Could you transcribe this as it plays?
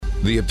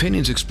The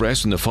opinions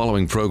expressed in the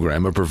following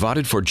program are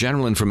provided for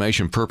general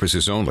information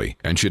purposes only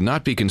and should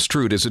not be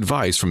construed as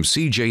advice from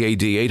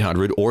CJAD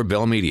 800 or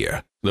Bell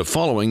Media. The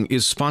following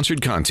is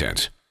sponsored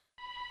content.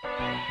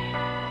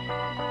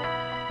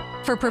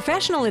 For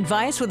professional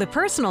advice with a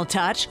personal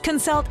touch,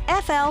 consult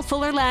FL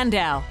Fuller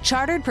Landau,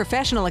 Chartered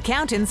Professional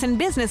Accountants and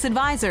Business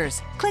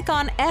Advisors. Click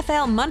on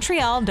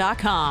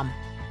flmontreal.com.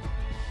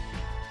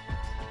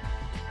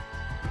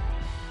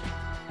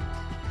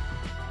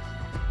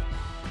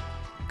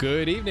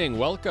 Good evening.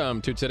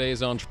 Welcome to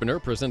today's Entrepreneur,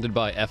 presented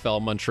by FL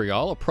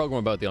Montreal, a program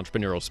about the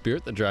entrepreneurial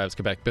spirit that drives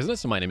Quebec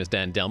business. My name is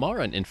Dan Delmar,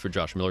 and in for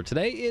Josh Miller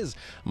today is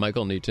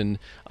Michael Newton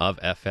of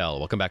FL.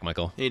 Welcome back,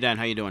 Michael. Hey, Dan.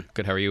 How you doing?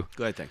 Good. How are you?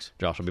 Good, thanks.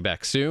 Josh will be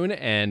back soon,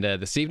 and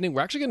this evening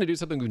we're actually going to do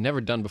something we've never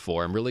done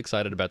before. I'm really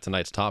excited about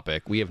tonight's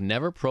topic. We have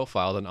never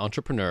profiled an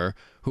entrepreneur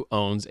who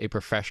owns a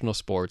professional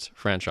sports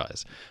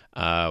franchise.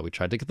 We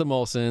tried to get the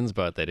Molsons,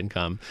 but they didn't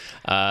come.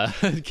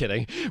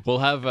 Kidding. We'll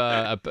have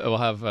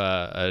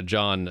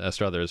John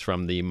Struthers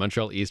from the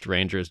Montreal East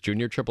Rangers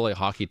Junior AAA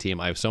hockey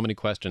team. I have so many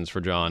questions for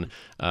John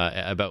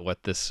about what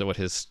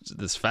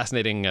his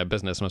fascinating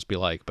business must be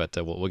like, but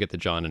we'll get to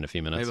John in a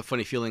few minutes. I have a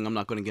funny feeling I'm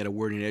not going to get a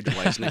word in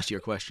edgewise next to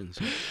your questions.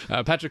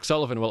 Patrick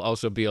Sullivan will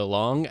also be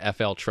along,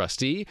 FL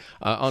trustee,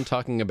 on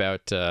talking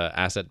about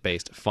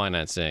asset-based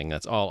financing.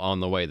 That's all on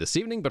the way this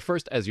evening. But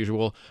first, as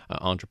usual,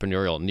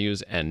 entrepreneurial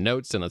news and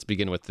notes. And let's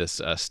begin with this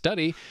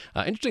study.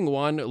 Interesting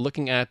one,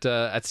 looking at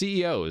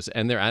CEOs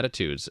and their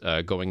attitudes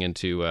going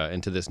into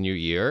this new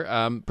year,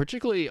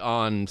 particularly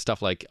on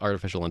stuff like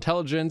artificial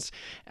intelligence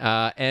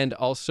and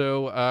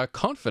also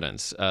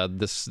confidence.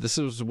 This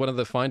was one of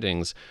the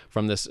findings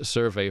from this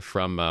survey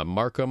from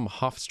Markham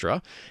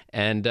Hofstra,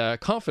 and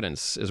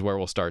confidence is where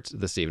we'll start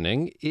this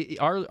evening.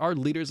 Are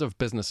leaders of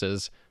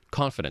businesses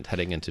confident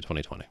heading into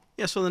 2020?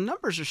 Yeah, so the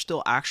numbers are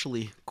still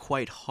actually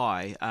quite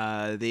high.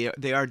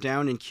 They are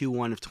down in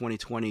Q1 of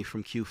 2020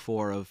 from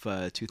Q4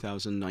 of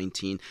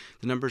 2019.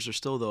 The numbers are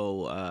still,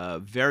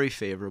 though, very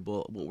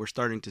favorable. What we're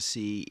starting to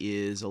see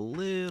is a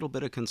little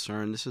bit of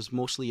concern. This is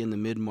mostly in the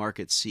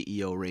mid-market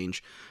CEO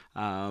range.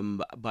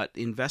 But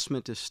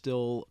investment is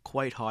still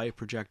quite high,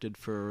 projected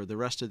for the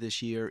rest of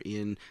this year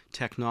in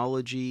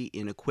technology,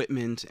 in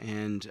equipment,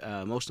 and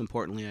most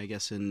importantly, I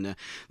guess, in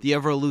the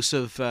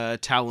ever-elusive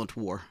talent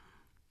war.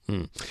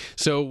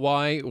 So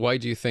why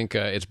do you think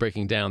it's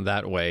breaking down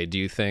that way? Do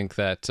you think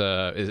that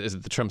is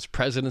it the Trump's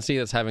presidency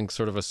that's having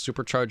sort of a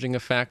supercharging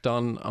effect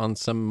on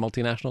some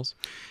multinationals?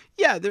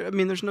 Yeah,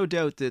 there's no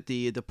doubt that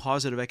the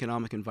positive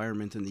economic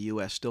environment in the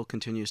U.S. still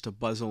continues to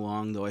buzz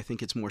along, though I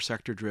think it's more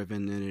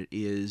sector-driven than it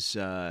is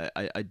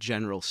a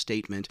general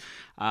statement.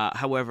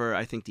 However,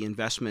 I think the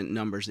investment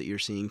numbers that you're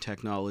seeing,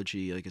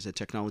 technology, like I said,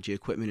 technology,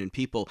 equipment, and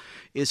people,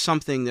 is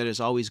something that is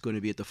always going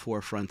to be at the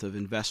forefront of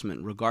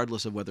investment,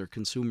 regardless of whether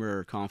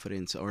business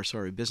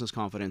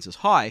confidence is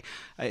high.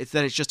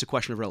 It's just a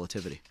question of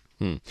relativity.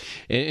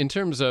 In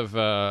terms of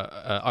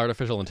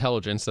artificial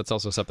intelligence, that's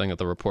also something that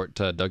the report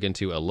dug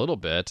into a little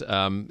bit.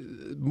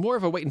 More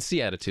of a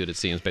wait-and-see attitude, it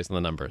seems, based on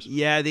the numbers.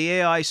 Yeah, the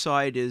AI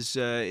side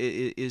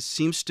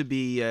seems to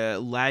be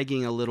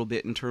lagging a little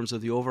bit in terms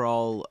of the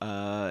overall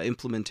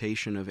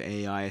implementation of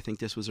AI. I think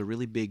this was a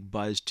really big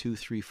buzz 2,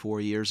 3,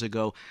 4 years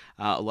ago.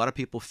 A lot of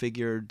people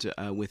figured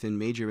within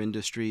major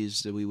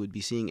industries that we would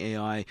be seeing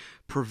AI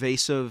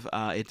pervasive.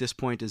 At this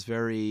point, is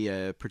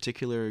very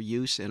particular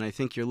use, and I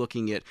think you're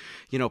looking at,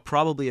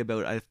 probably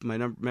about, if my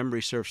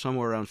memory serves,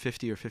 somewhere around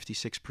 50 or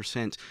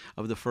 56%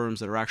 of the firms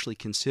that are actually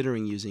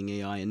considering using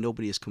AI, and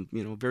nobody is,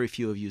 very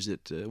few have used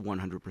it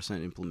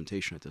 100%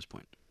 implementation at this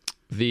point.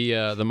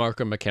 The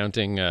Markham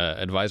Accounting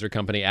Advisor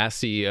Company asked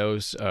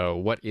CEOs,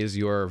 what is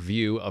your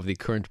view of the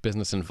current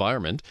business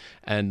environment?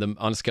 And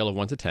on a scale of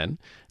 1 to 10,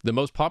 the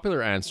most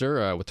popular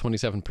answer, with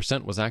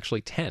 27%, was actually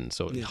 10.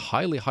 So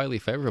highly, highly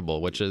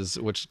favorable, which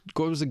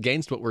goes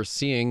against what we're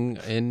seeing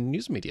in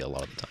news media a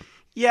lot of the time.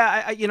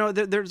 Yeah,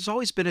 there's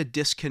always been a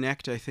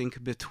disconnect, I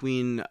think,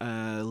 between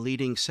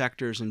leading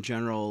sectors and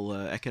general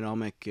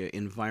economic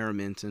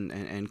environment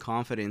and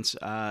confidence.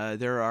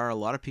 There are a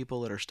lot of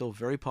people that are still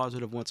very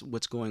positive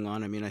what's going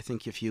on. I mean, I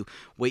think if you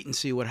wait and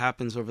see what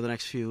happens over the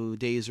next few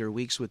days or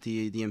weeks with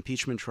the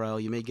impeachment trial,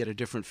 you may get a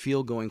different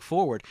feel going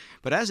forward.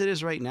 But as it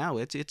is right now,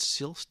 it's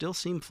still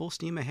seem full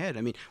steam ahead.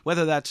 I mean,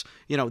 whether that's,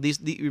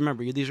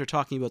 remember, these are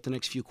talking about the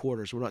next few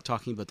quarters. We're not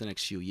talking about the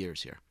next few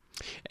years here.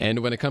 And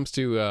when it comes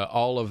to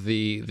all of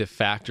the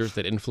factors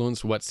that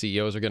influence what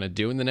CEOs are going to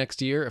do in the next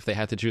year, if they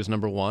had to choose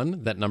number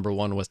one, that number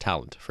one was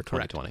talent for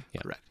 2020. Correct.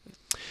 Yeah. Correct.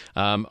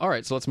 All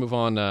right, so let's move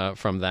on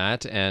from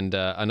that. And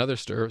another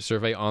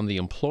survey on the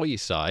employee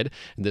side.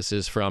 This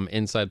is from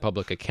Inside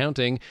Public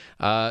Accounting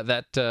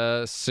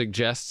that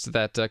suggests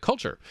that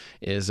culture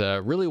is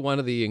really one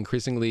of the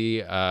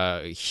increasingly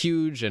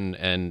huge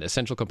and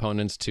essential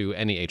components to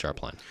any HR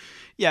plan.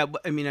 Yeah,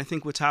 I mean, I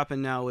think what's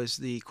happened now is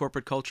the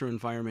corporate culture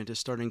environment is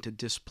starting to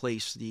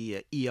displace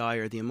the EI,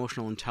 or the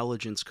emotional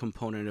intelligence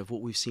component of what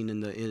we've seen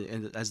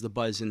as the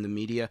buzz in the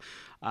media.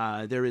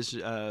 There is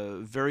a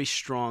very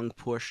strong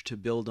push to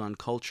build on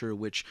culture,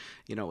 which,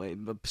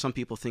 some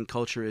people think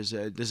culture is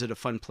it a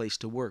fun place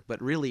to work, but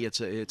really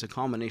it's a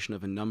combination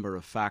of a number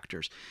of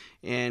factors,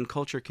 and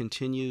culture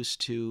continues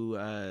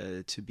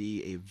to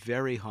be a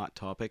very hot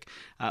topic.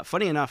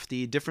 Funny enough,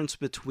 the difference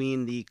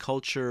between the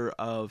culture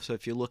so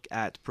if you look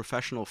at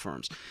professional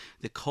firms,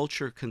 the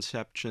culture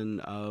conception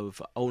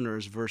of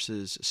owners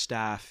versus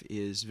staff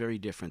is very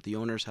different. The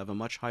owners have a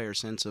much higher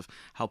sense of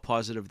how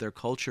positive their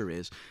culture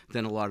is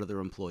than a lot of their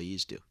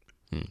employees do.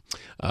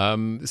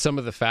 Some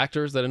of the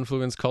factors that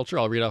influence culture,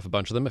 I'll read off a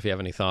bunch of them if you have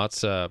any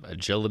thoughts.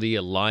 Agility,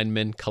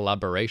 alignment,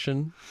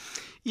 collaboration.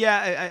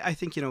 Yeah, I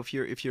think if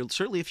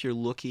you're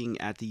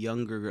looking at the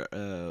younger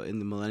in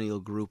the millennial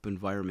group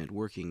environment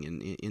working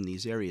in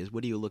these areas,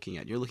 what are you looking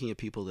at? You're looking at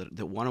people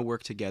that want to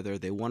work together.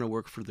 They want to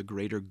work for the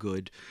greater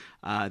good.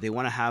 They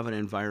want to have an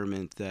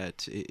environment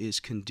that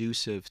is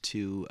conducive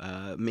to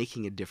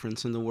making a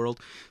difference in the world.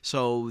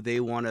 So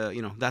they want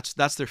to,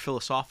 that's their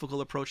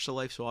philosophical approach to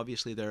life. So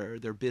obviously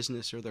their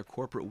business or their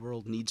corporate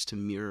world needs to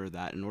mirror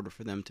that in order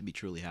for them to be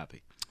truly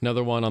happy.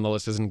 Another one on the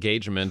list is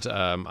engagement.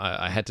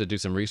 I had to do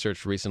some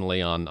research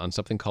recently on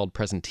something called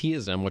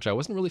presenteeism, which I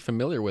wasn't really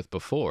familiar with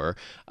before.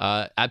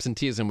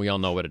 Absenteeism, we all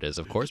know what it is,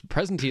 of course.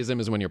 Presenteeism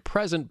is when you're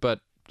present, but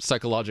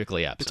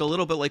psychologically absent. It's a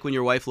little bit like when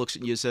your wife looks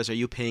at you and says, "Are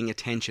you paying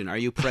attention? Are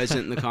you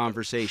present in the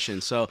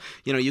conversation?" So,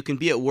 you can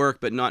be at work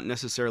but not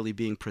necessarily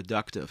being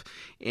productive.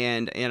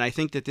 And I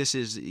think that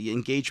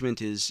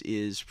engagement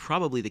is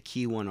probably the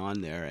key one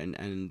on there.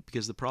 And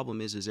because the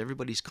problem is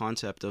everybody's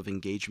concept of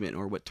engagement,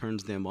 or what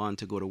turns them on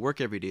to go to work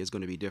every day, is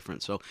going to be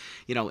different. So,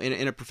 in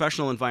a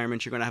professional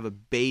environment, you're going to have a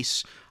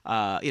base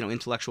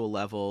intellectual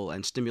level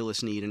and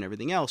stimulus need and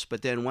everything else.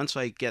 But then once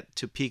I get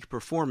to peak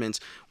performance,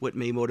 what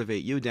may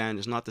motivate you, Dan,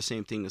 is not the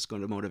same thing that's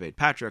going to motivate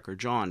Patrick or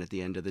John at the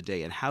end of the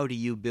day. And how do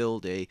you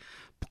build a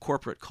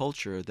corporate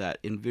culture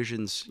that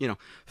envisions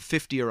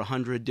 50 or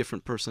 100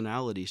 different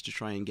personalities to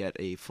try and get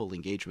a full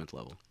engagement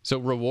level? So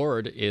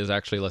reward is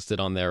actually listed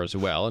on there as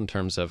well in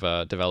terms of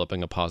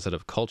developing a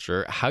positive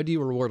culture. How do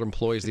you reward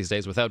employees these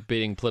days without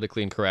being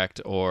politically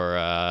incorrect or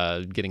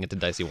getting into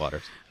dicey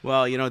waters?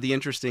 Well, the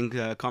interesting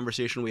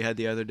conversation we had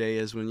the other day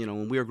is when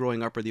we were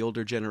growing up, or the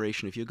older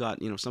generation, if you got,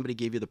 somebody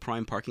gave you the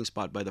prime parking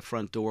spot by the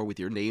front door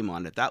with your name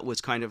on it, that was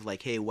kind of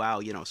like, hey,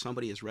 wow,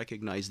 somebody has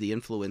recognized the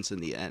influence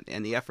and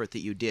the effort that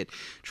you did.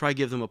 Try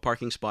give them a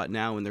parking spot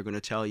now, and they're going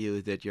to tell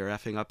you that you're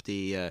effing up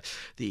the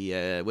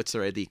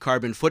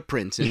carbon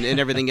footprint and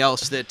everything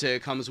else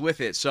that comes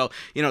with it. So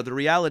the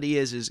reality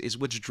is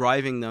what's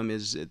driving them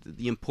is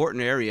the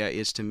important area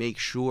is to make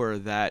sure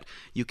that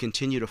you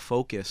continue to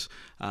focus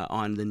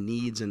on the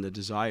needs and the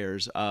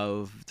desires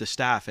of the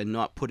staff, and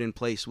not put in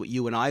place what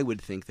you and I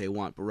would think they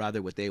want, but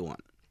rather what they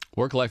want.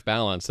 Work-life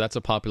balance, that's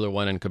a popular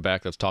one in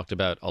Quebec that's talked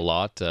about a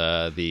lot,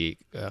 the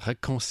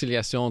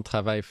réconciliation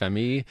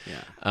travail-famille.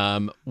 Yeah.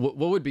 What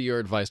would be your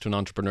advice to an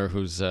entrepreneur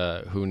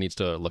who needs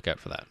to look out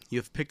for that?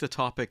 You've picked a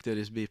topic that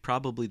is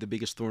probably the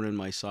biggest thorn in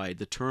my side.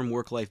 The term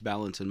work-life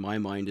balance, in my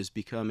mind, is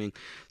becoming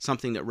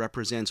something that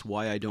represents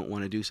why I don't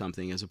want to do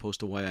something as opposed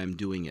to why I'm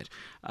doing it.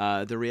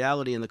 The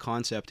reality and the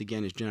concept,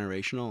 again, is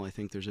generational. I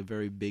think there's a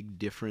very big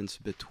difference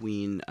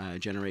between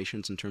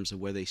generations in terms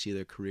of where they see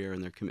their career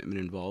and their commitment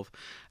involved.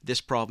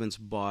 This province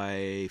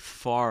by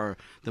far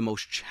the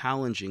most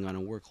challenging on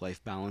a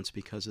work-life balance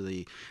because of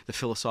the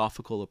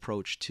philosophical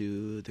approach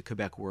to the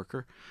Quebec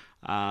worker.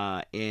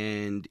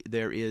 And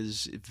there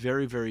is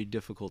very, very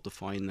difficult to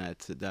find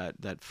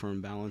that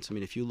firm balance. I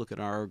mean, if you look at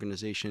our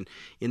organization,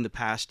 in the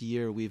past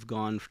year, we've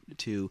gone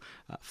to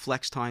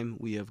flex time,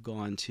 we have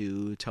gone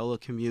to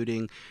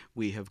telecommuting,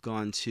 we have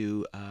gone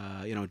to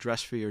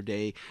dress for your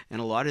day,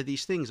 and a lot of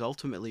these things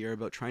ultimately are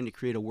about trying to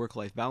create a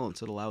work-life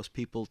balance that allows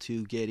people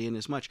to get in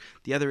as much.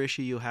 The other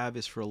issue you have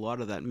is for a lot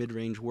of that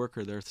mid-range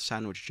worker, they're the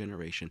sandwich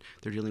generation.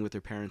 They're dealing with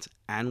their parents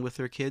and with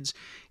their kids,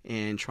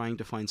 and trying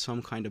to find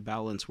some kind of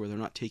balance where they're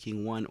not taking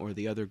one or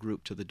the other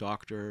group to the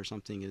doctor or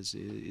something is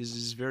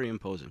very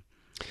imposing.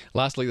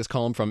 Lastly, this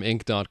column from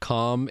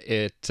Inc.com,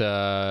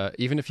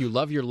 even if you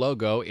love your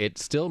logo, it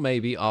still may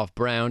be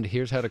off-brand.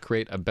 Here's how to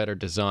create a better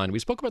design. We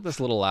spoke about this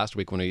a little last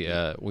week when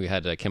we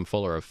had Kim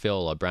Fuller of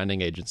Phil, a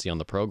branding agency, on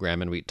the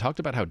program, and we talked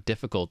about how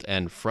difficult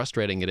and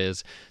frustrating it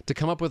is to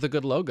come up with a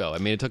good logo. I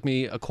mean, it took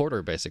me a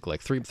quarter, basically,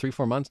 like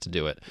 3-4 months to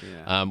do it.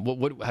 Yeah.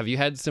 What have you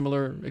had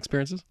similar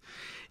experiences?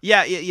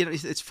 Yeah,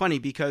 it's funny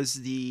because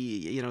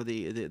the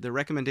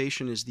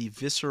recommendation is the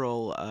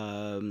visceral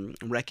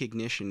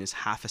recognition is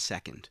half a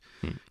second.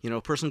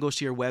 A person goes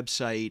to your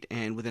website,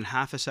 and within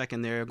half a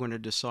second, they're going to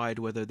decide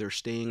whether they're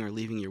staying or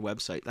leaving your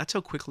website. That's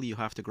how quickly you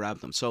have to grab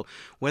them. So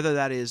whether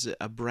that is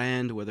a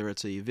brand, whether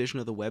it's a vision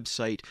of the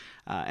website,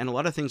 and a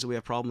lot of things that we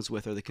have problems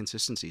with are the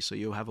consistency. So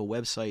you have a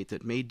website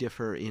that may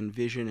differ in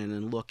vision and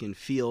in look and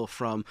feel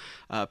from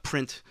a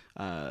print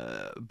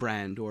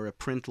brand or a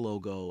print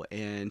logo,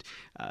 and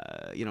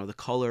the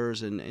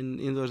colors, and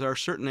there are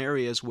certain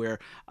areas where,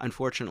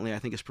 unfortunately, I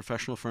think as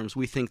professional firms,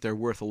 we think they're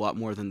worth a lot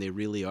more than they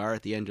really are.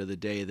 At the end of the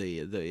day,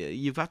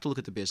 you've got to look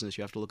at the business,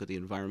 you have to look at the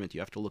environment, you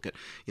have to look at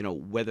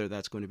whether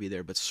that's going to be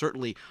there. But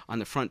certainly on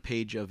the front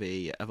page of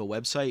a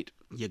website,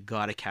 you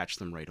got to catch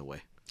them right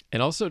away.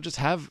 And also just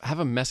have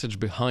a message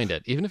behind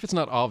it. Even if it's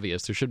not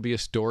obvious, there should be a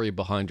story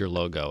behind your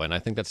logo. And I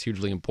think that's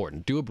hugely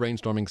important. Do a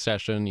brainstorming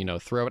session,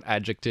 throw out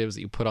adjectives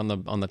that you put on the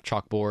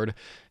chalkboard,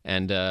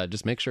 and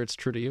just make sure it's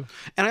true to you.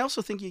 And I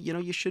also think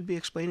you should be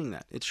explaining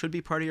that. It should be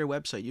part of your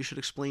website. You should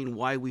explain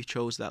why we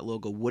chose that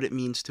logo, what it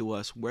means to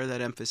us, where that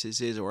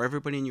emphasis is, or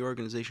everybody in your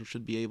organization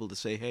should be able to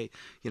say, hey,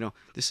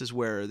 this is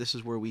where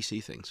we see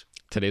things.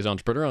 Today's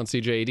Entrepreneur on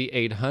CJAD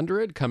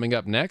 800. Coming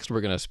up next,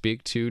 we're going to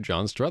speak to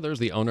John Struthers,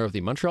 the owner of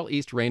the Montreal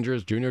East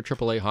Rangers Junior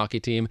AAA hockey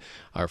team,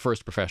 our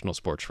first professional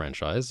sports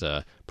franchise,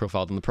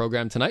 profiled in the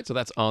program tonight. So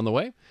that's on the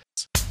way.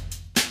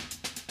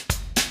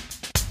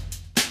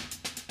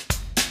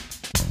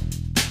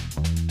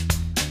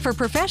 For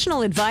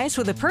professional advice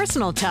with a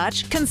personal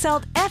touch,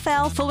 consult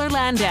FL Fuller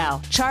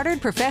Landau,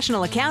 Chartered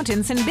Professional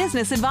Accountants and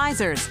Business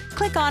Advisors.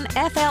 Click on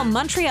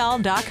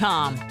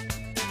flmontreal.com.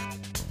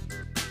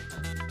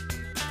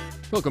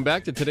 Welcome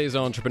back to today's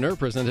Entrepreneur,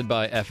 presented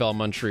by FL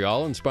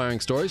Montreal, inspiring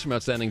stories from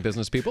outstanding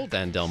business people.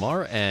 Dan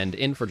Delmar, and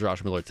in for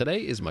Josh Miller today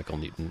is Michael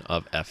Newton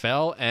of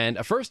FL. And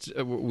first,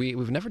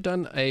 we've never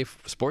done a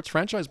sports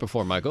franchise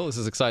before, Michael. This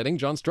is exciting.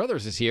 John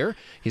Struthers is here.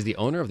 He's the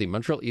owner of the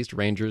Montreal East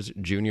Rangers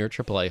Junior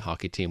AAA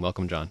hockey team.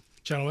 Welcome, John.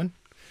 Gentlemen.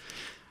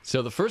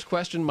 So the first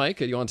question,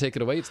 Mike, you want to take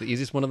it away? It's the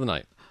easiest one of the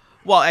night.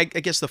 Well, I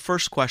guess the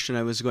first question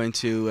I was going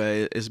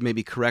to is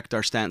maybe correct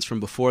our stance from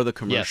before the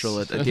commercial.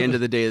 Yes. At the end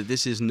of the day,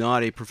 this is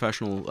not a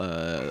professional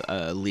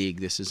league.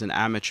 This is an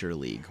amateur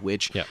league,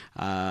 which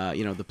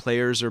the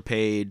players are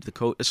paid.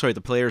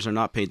 The players are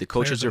not paid. The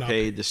coaches are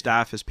paid. The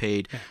staff is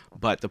paid,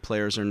 but the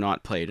players are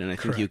not paid. And I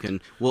think you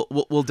can.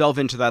 We'll delve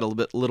into that a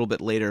little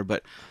bit later,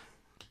 but.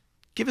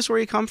 Give us where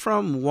you come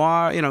from,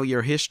 why,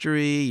 your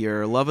history,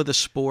 your love of the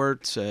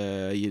sport.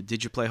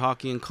 Did you play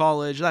hockey in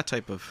college? That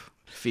type of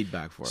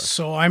feedback for us.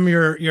 So I'm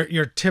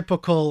your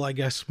typical, I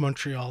guess,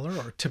 Montrealer,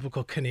 or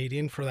typical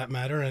Canadian for that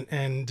matter.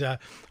 And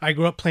I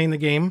grew up playing the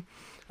game.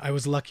 I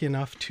was lucky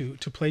enough to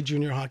play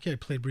junior hockey. I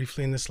played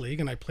briefly in this league,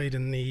 and I played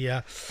in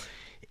the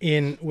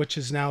which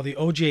is now the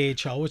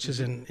OJHL, which is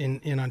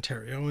in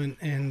Ontario,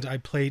 and I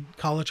played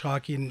college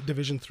hockey in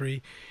Division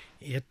III.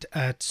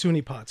 At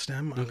SUNY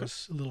Potsdam. I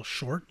was a little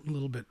short, a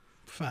little bit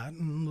fat,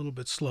 and a little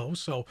bit slow,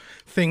 so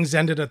things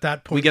ended at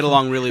that point. We get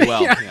along really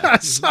well. Yeah.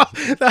 So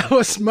that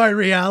was my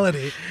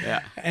reality.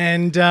 Yeah.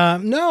 And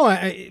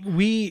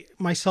we,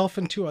 myself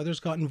and two others,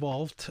 got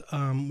involved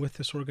with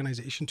this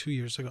organization 2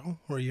 years ago,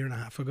 or a year and a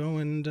half ago,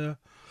 and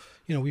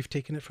we've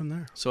taken it from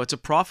there. So it's a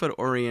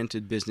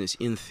profit-oriented business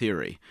in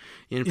theory.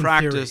 In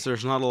practice,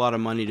 there's not a lot of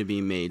money to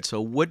be made.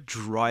 So what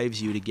drives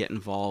you to get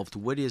involved?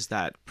 What is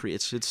that?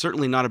 It's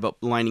certainly not about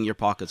lining your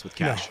pockets with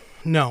cash.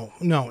 No,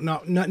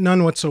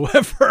 none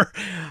whatsoever.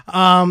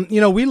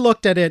 We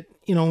looked at it,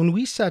 when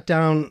we sat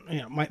down,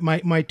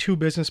 my two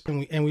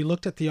businessmen, and we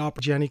looked at the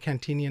Jenny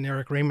Cantini and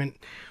Eric Raymond.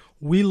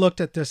 We looked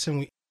at this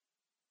and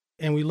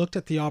we looked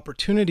at the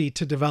opportunity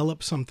to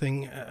develop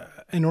something,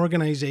 an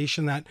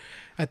organization that,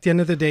 at the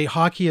end of the day,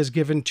 hockey has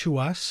given to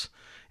us,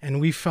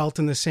 and we felt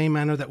in the same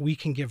manner that we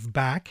can give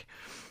back.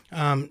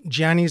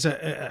 Gianni's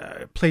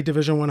played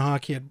Division I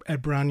hockey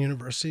at Brown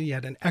University. He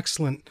had an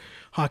excellent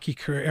hockey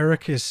career.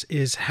 Eric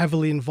is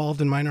heavily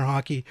involved in minor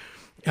hockey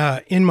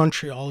in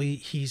Montreal.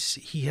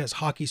 He has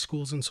hockey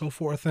schools and so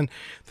forth. And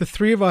the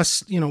three of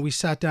us, we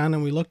sat down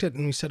and we looked at it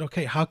and we said,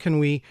 okay, how can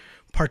we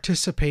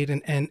participate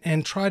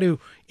and try to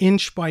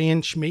inch by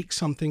inch make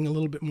something a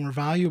little bit more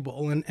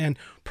valuable and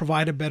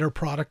provide a better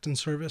product and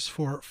service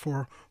for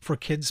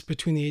kids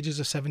between the ages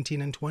of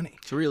 17 and 20.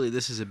 So really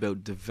this is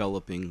about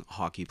developing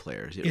hockey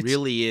players. It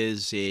really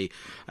is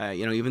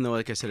even though,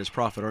 like I said, it's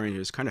profit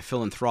oriented, it's kind of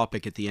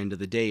philanthropic at the end of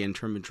the day in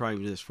terms of trying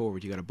to move this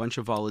forward. You got a bunch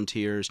of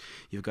volunteers,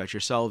 you've got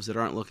yourselves that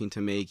aren't looking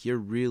to make, you're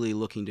really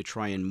looking to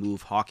try and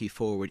move hockey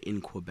forward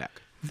in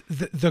Quebec.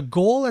 The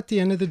goal at the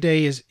end of the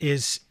day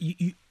is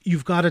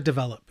you've got to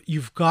develop.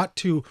 You've got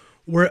to.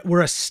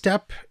 We're a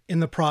step in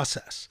the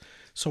process.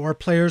 So our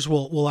players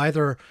will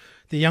either,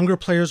 the younger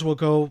players will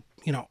go,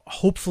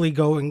 hopefully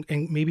go and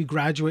maybe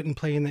graduate and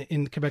play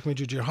in the Quebec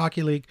Major Junior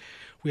Hockey League.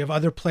 We have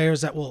other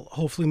players that will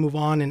hopefully move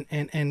on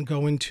and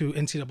go into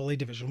NCAA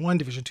Division I,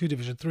 Division II,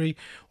 Division III,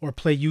 or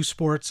play U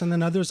Sports, and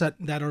then others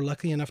that are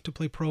lucky enough to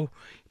play pro,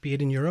 be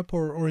it in Europe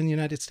or in the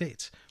United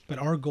States. But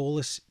our goal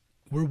is,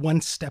 we're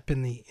one step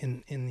in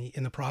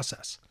the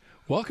process.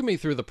 Walk me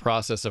through the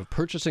process of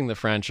purchasing the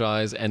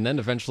franchise and then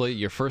eventually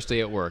your first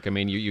day at work. I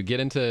mean, you get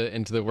into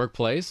the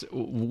workplace.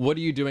 What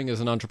are you doing as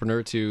an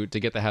entrepreneur to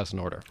get the house in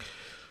order?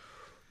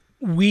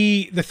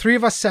 The three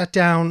of us sat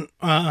down.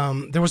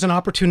 There was an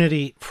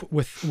opportunity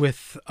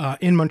with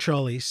in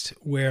Montreal East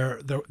where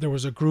there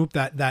was a group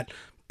that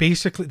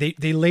basically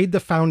they laid the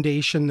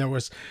foundation. There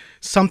was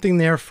something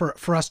there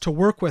for us to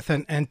work with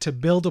and to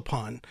build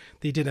upon.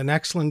 They did an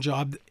excellent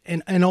job,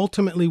 and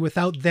ultimately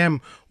without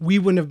them, we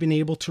wouldn't have been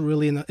able to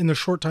really in the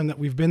short time that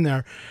we've been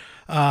there,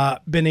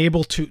 been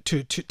able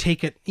to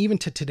take it even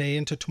to today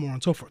and to tomorrow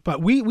and so forth.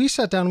 But we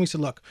sat down and we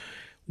said, look,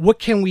 what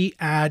can we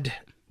add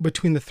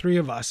between the three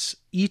of us,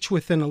 each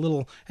within a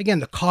little, again,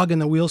 the cog in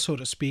the wheel, so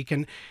to speak.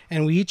 And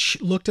we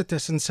each looked at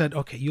this and said,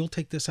 okay, you'll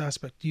take this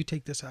aspect, you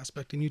take this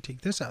aspect, and you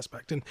take this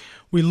aspect. And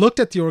we looked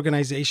at the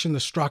organization, the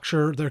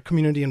structure, their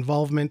community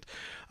involvement,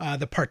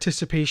 the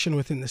participation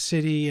within the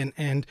city,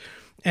 and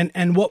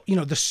what,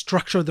 the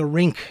structure of the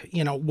rink,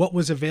 what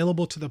was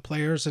available to the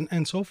players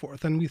and so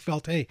forth. And we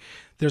felt, hey,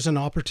 there's an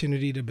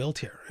opportunity to build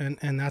here.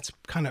 And that's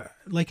kind of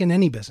like in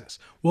any business.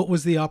 What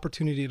was the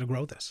opportunity to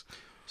grow this?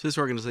 So this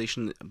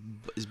organization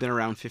has been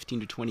around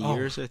 15 to 20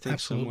 years, I think,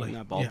 absolutely. somewhere in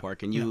that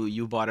ballpark. Yeah. And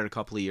you bought it a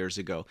couple of years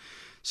ago.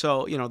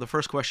 So, the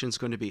first question is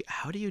going to be,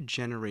 how do you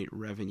generate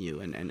revenue?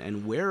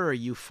 And where are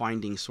you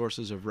finding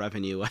sources of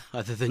revenue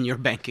other than your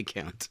bank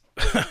account?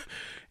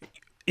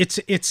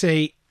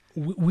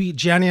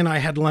 Jenny and I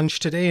had lunch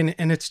today,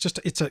 and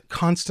it's a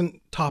constant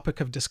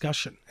topic of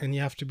discussion, and you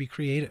have to be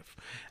creative.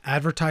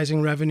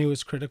 Advertising revenue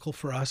is critical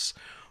for us.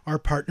 Our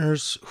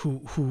partners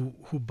who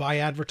buy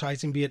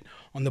advertising, be it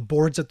on the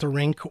boards at the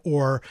rink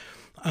or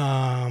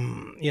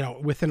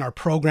within our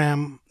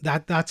program,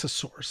 that's a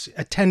source.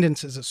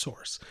 Attendance is a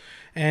source.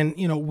 And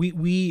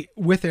we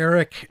with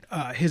Eric,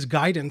 his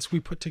guidance, we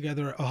put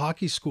together a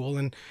hockey school,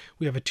 and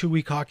we have a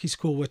 2-week hockey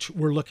school which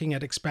we're looking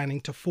at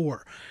expanding to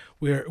 4,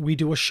 where we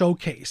do a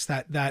showcase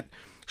that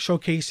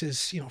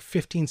showcases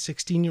 15,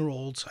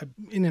 16-year-olds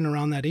in and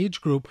around that age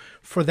group,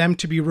 for them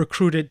to be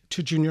recruited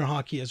to junior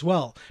hockey as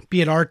well,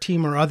 be it our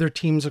team or other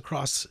teams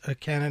across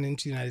Canada and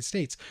into the United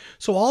States.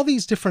 So all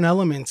these different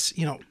elements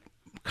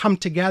come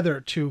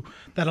together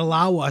that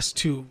allow us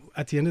to,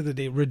 at the end of the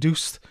day,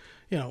 reduce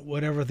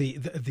whatever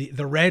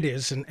the red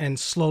is, and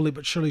slowly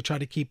but surely try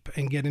to keep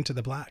and get into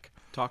the black.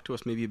 Talk to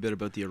us maybe a bit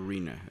about the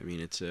arena. I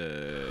mean, it's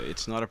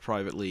not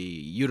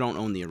you don't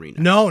own the arena.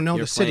 No, You're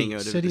the city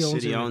the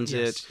city owns it.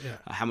 Yes,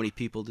 yeah. How many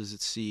people does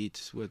it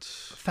seat?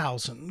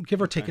 1,000,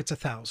 give or take. It's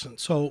 1,000.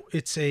 So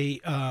it's a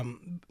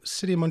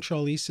city of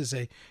Montreal East is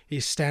a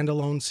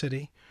standalone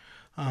city.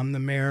 The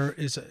mayor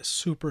is a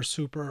super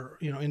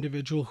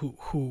individual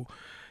who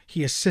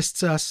he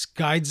assists us,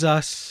 guides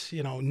us,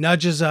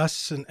 nudges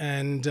us,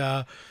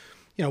 and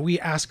we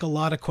ask a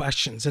lot of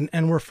questions,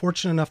 and we're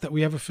fortunate enough that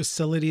we have a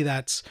facility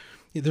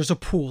there's a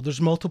pool, there's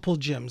multiple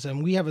gyms,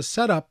 and we have a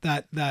setup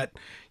that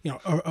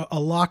a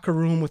locker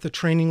room with a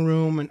training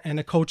room and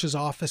a coach's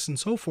office and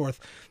so forth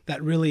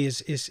that really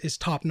is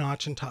top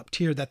notch and top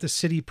tier that the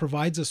city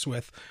provides us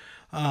with,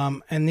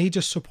 and they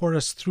just support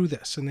us through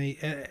this. And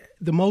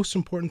the most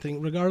important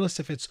thing, regardless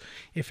if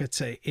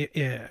it's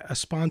a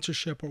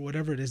sponsorship or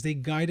whatever it is, they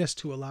guide us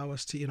to allow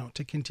us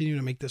to continue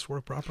to make this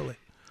work properly.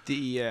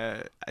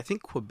 I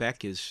think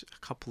Quebec is a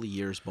couple of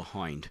years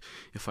behind.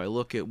 If I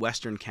look at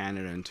Western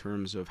Canada in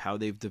terms of how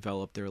they've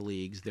developed their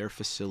leagues, their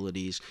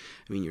facilities,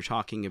 I mean, you're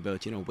talking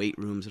about, weight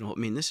rooms and all. I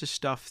mean, this is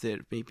stuff that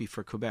maybe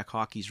for Quebec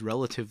hockey is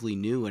relatively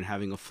new, and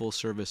having a full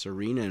service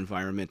arena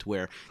environment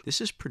where this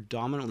has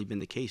predominantly been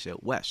the case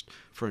out west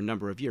for a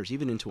number of years,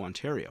 even into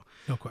Ontario.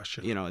 No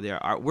question.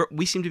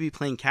 We seem to be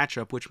playing catch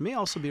up, which may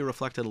also be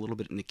reflected a little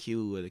bit in the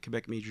Q, the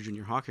Quebec Major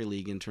Junior Hockey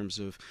League, in terms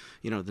of,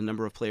 the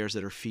number of players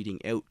that are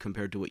feeding out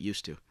compared to what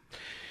used to.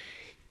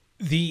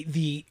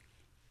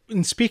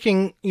 In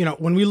speaking,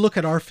 when we look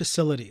at our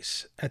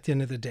facilities at the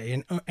end of the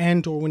day,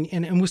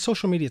 and with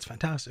social media, it's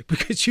fantastic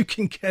because you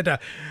can get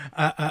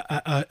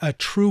a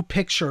true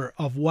picture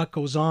of what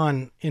goes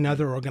on in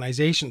other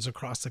organizations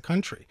across the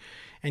country,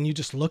 and you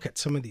just look at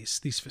some of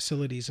these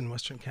facilities in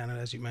Western Canada,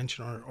 as you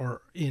mentioned,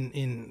 or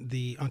in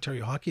the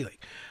Ontario Hockey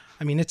League.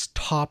 I mean, it's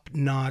top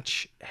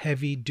notch,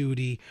 heavy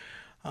duty.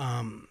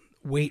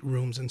 Weight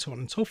rooms and so on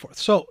and so forth.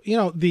 So,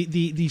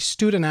 the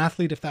student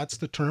athlete, if that's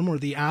the term, or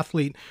the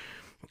athlete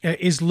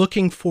is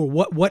looking for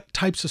what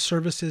types of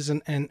services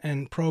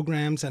and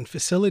programs and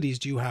facilities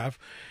do you have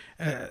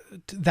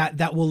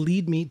that will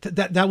lead me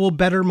that will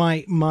better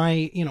my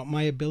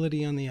my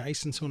ability on the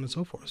ice and so on and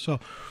so forth.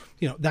 So,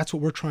 that's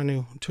what we're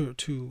trying to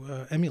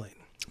emulate.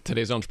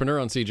 Today's Entrepreneur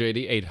on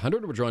CJAD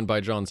 800. We're joined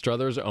by John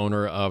Struthers,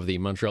 owner of the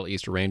Montreal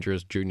East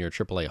Rangers Junior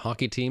AAA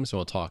hockey team. So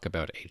we'll talk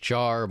about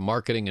HR,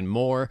 marketing, and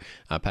more.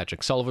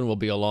 Patrick Sullivan will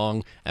be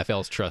along,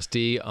 FL's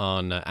trustee,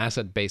 on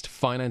asset-based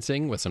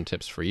financing with some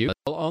tips for you.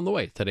 On the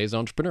way, today's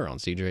Entrepreneur on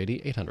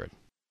CJAD 800.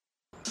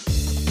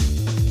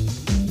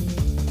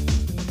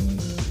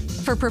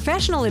 For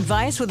professional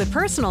advice with a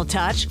personal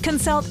touch,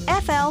 consult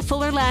FL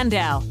Fuller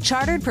Landau,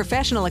 Chartered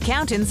Professional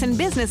Accountants and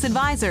Business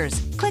Advisors.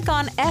 Click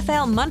on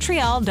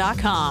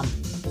flmontreal.com.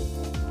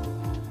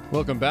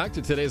 Welcome back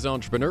to today's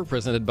Entrepreneur,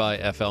 presented by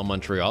FL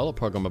Montreal, a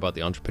program about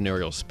the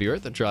entrepreneurial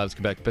spirit that drives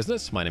Quebec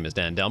business. My name is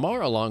Dan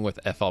Delmar, along with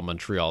FL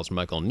Montreal's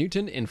Michael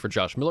Newton, in for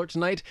Josh Miller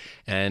tonight.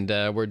 And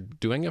we're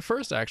doing a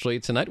first, actually.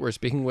 Tonight we're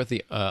speaking with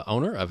the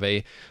owner of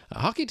a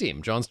hockey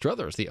team, John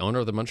Struthers, the owner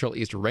of the Montreal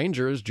East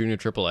Rangers Junior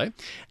AAA.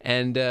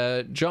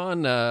 And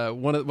John,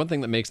 one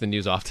thing that makes the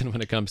news often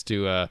when it comes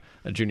to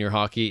junior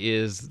hockey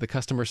is the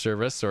customer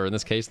service, or in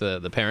this case,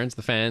 the parents,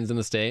 the fans in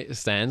the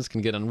stands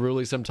can get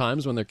unruly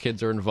sometimes when their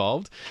kids are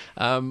involved.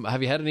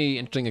 Have you had any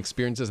interesting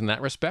experiences in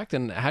that respect?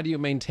 And how do you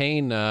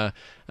maintain,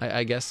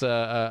 I guess,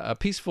 a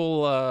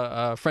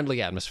peaceful,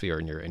 friendly atmosphere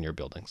in your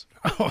buildings?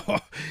 Oh,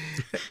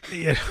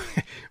 yeah.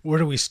 Where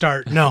do we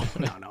start? No.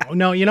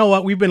 You know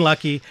what? We've been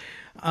lucky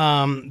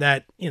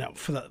that,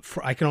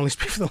 for I can only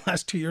speak for the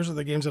last 2 years of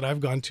the games that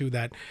I've gone to,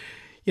 that,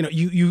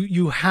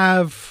 you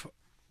have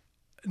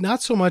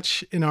not so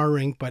much in our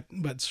rink,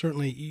 but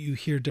certainly you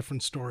hear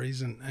different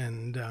stories,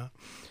 and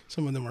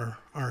some of them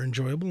are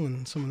enjoyable,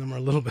 and some of them are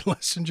a little bit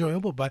less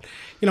enjoyable. But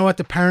you know what?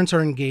 The parents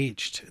are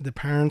engaged. The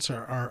parents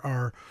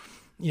are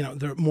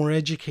they're more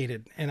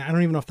educated, and I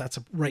don't even know if that's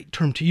a right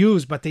term to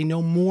use, but they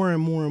know more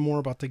and more and more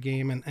about the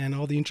game and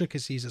all the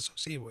intricacies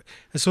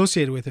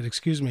associated with it.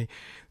 Excuse me,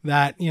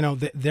 that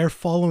they're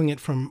following it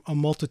from a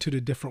multitude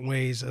of different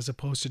ways, as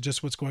opposed to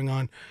just what's going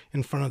on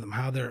in front of them.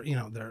 How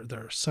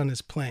their son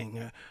is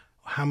playing.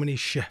 How many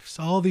shifts,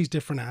 all these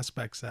different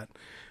aspects that,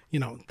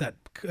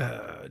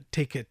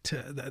 take it to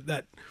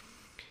that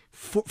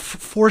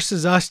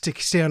forces us to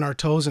stay on our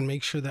toes and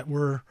make sure that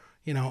we're,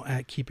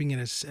 at keeping it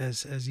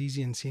as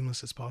easy and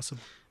seamless as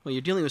possible. Well,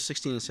 you're dealing with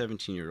 16 and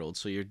 17-year-olds,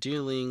 so you're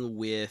dealing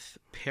with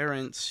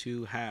parents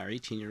who are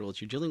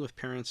 18-year-olds. You're dealing with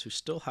parents who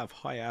still have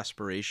high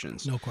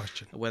aspirations. No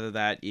question. Whether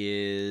that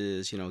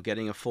is,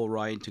 getting a full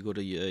ride to go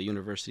to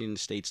university in the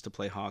States to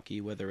play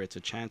hockey, whether it's a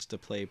chance to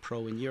play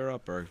pro in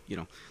Europe, or,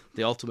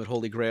 the ultimate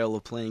holy grail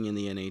of playing in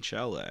the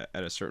NHL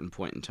at a certain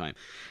point in time.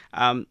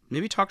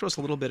 Maybe talk to us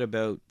a little bit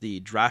about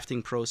the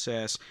drafting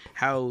process,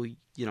 how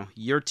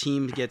your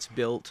team gets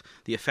built,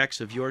 the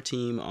effects of your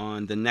team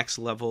on the next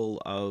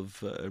level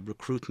of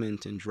recruitment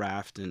and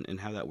draft, and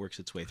how that works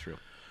its way through.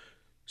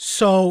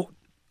 So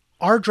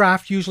our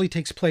draft usually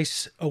takes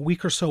place a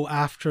week or so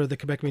after the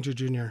Quebec Major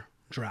Junior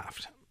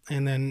draft.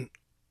 And then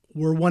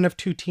we're one of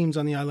two teams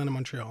on the island of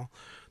Montreal.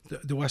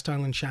 The West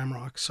Island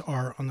Shamrocks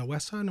are on the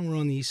west side, and we're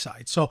on the east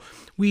side. So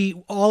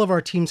all of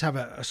our teams have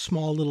a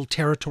small little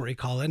territory,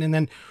 call it, and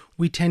then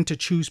we tend to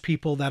choose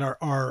people that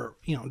are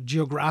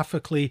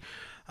geographically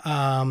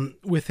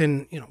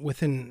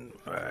within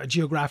a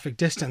geographic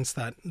distance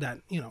that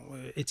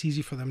it's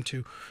easy for them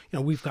to,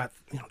 we've got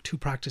 2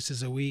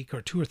 practices a week,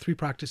 or 2 or 3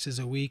 practices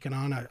a week, and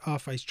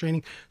off ice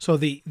training. So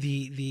the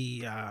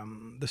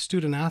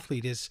student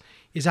athlete is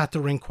at the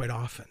rink quite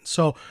often.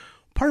 So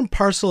part and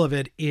parcel of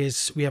it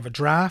is we have a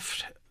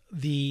draft.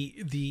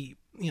 They'll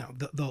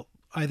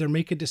either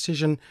make a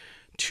decision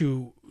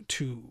to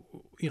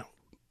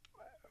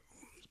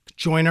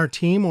join our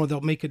team, or they'll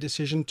make a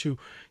decision to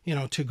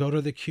go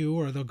to the queue,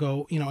 or they'll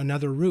go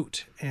another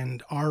route.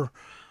 And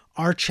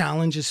our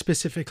challenge is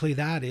specifically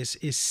that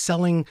is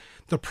selling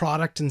the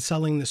product and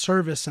selling the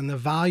service and the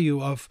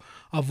value of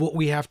what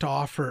we have to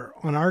offer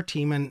on our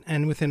team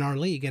and within our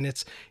league. And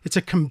it's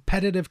a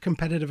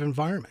competitive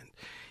environment.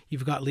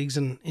 You've got leagues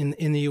in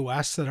the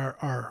U.S. that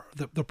are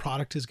the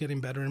product is getting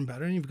better and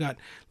better. And you've got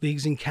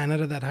leagues in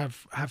Canada that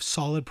have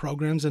solid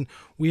programs, and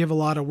we have a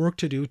lot of work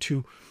to do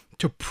to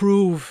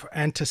prove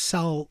and to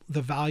sell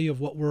the value of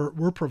what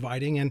we're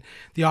providing, and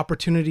the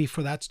opportunity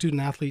for that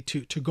student athlete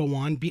to go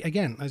on, be,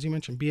 again, as you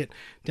mentioned, be it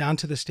down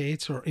to the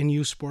States or in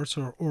youth sports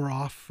or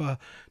off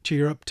to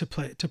Europe to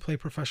play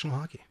professional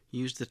hockey.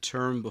 Used the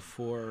term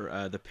before,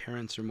 the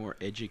parents are more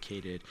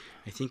educated.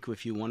 I think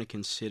if you want to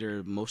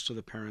consider, most of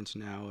the parents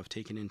now have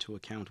taken into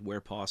account,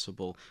 where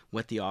possible,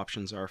 what the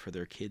options are for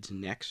their kids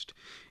next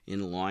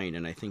in line,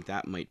 and I think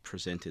that might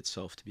present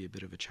itself to be a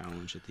bit of a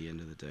challenge at the end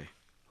of the day.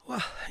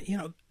 Well,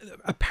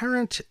 a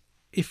parent,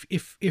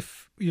 if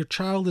your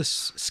child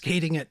is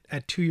skating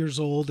at 2 years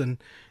old and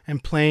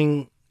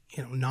playing,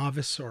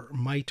 novice or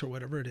mite or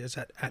whatever it is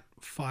at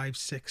 5,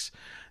 6,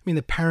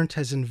 the parent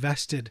has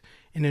invested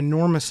an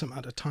enormous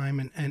amount of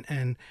time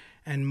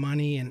and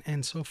money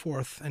and so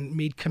forth, and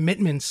made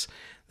commitments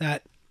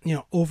that,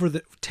 over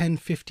the 10,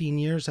 15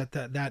 years that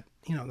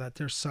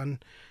their son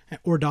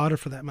or daughter,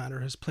 for that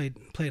matter, has played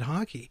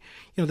hockey.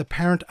 The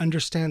parent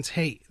understands,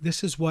 hey,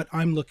 this is what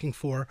I'm looking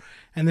for,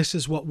 and this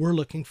is what we're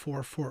looking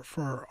for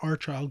our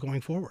child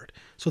going forward.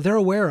 So they're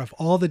aware of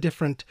all the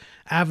different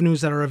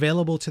avenues that are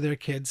available to their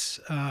kids,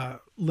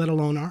 let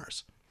alone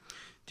ours.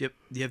 Do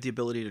you have the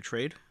ability to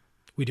trade?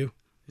 We do.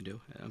 You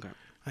do? Okay.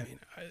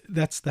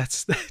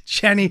 That's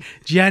Gianni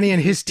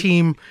and his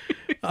team.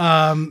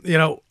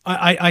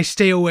 I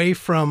stay away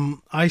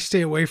from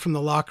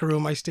the locker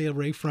room. I stay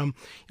away from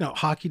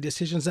hockey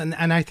decisions, and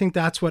I think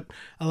that's what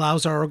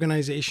allows our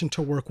organization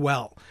to work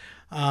well.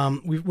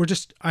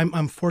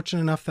 I'm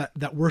fortunate enough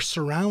that we're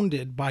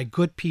surrounded by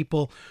good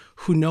people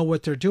who know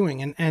what they're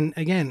doing. And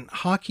again,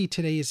 hockey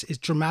today is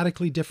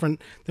dramatically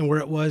different than where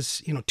it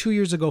was, 2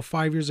 years ago,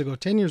 5 years ago,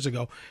 10 years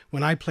ago,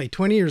 when I played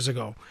 20 years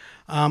ago.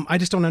 I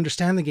just don't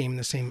understand the game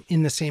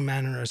in the same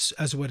manner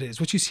as what it is.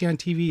 What you see on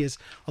TV is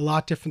a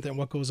lot different than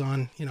what goes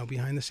on,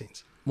 behind the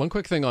scenes. One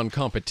quick thing on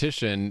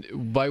competition.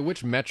 By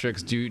which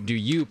metrics do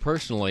you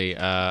personally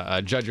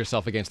judge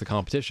yourself against the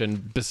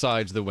competition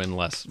besides the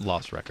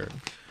win-loss record?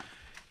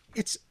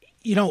 It's,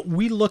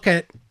 we look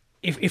at,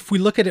 if we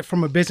look at it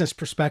from a business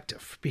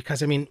perspective,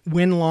 because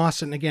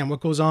win-loss, and again, what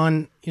goes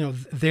on,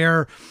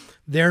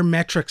 their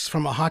metrics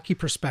from a hockey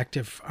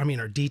perspective,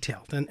 are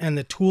detailed, and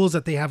the tools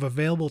that they have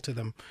available to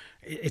them,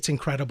 it's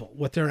incredible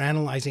what they're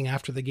analyzing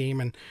after the game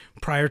and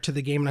prior to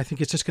the game. And I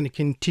think it's just going to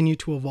continue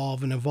to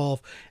evolve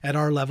at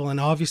our level. And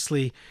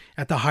obviously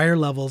at the higher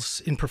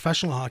levels in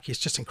professional hockey,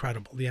 it's just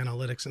incredible, the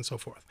analytics and so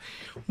forth.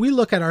 We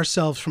look at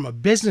ourselves from a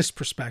business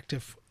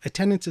perspective.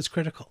 Attendance is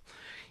critical.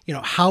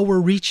 How we're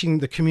reaching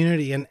the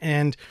community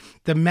and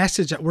the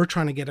message that we're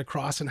trying to get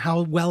across and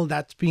how well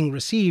that's being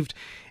received.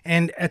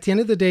 And at the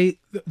end of the day,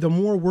 the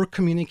more we're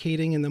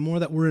communicating and the more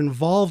that we're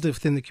involved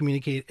within the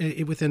community,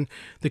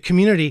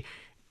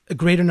 a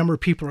greater number of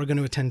people are going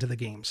to attend to the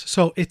games.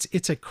 So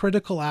it's a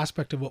critical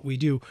aspect of what we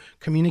do.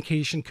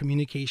 Communication.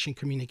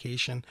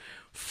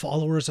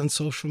 Followers on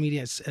social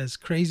media, as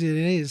crazy as it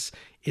is,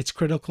 it's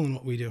critical in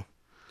what we do.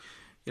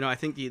 I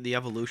think the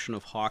evolution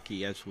of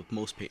hockey, as with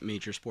most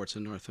major sports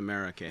in North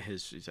America,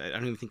 I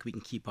don't even think we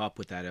can keep up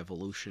with that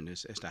evolution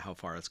as to how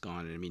far it's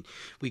gone. And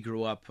I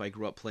grew up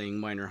playing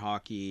minor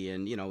hockey,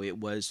 and, it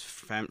was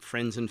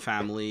friends and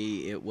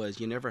family. It was,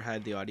 you never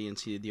had the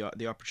audience.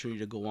 The opportunity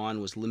to go on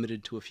was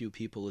limited to a few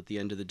people at the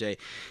end of the day.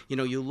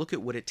 You look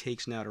at what it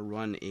takes now to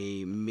run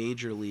a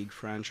major league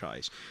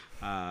franchise.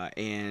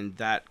 And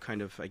that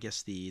kind of, I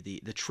guess,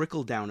 the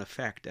trickle-down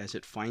effect as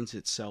it finds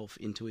itself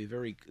into a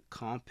very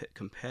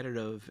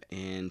competitive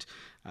and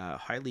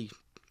highly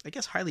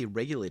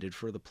regulated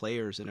for the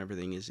players and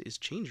everything is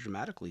changed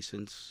dramatically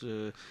since,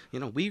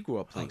 we grew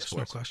up playing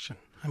sports. No question.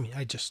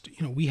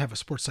 We have a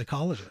sports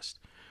psychologist.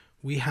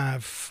 We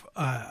have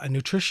a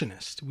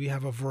nutritionist. We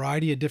have a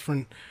variety of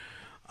different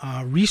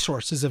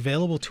resources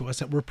available to us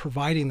that we're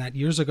providing that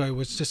years ago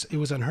it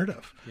was unheard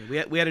of.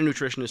 Yeah, we had a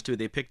nutritionist too.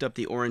 They picked up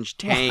the orange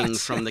tang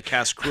from the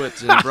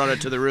casse-croûtes and brought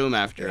it to the room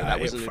after. That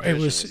was a nutritionist. It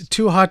was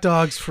 2 hot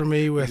dogs for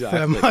me with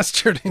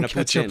mustard and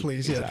ketchup,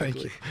 please. Exactly. Yeah,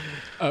 thank you.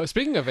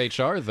 Speaking of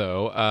HR,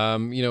 though,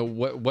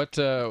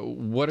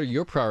 what are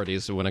your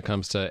priorities when it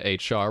comes to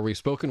HR? We've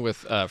spoken with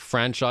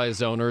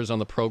franchise owners on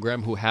the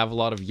program who have a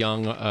lot of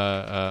young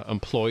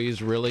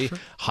employees. Really, sure.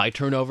 High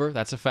turnover,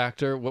 that's a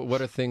factor. What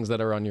are things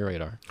that are on your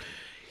radar?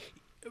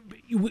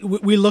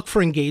 We look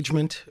for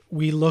engagement.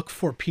 We look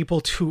for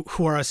people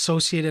who are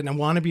associated and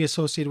want to be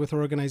associated with our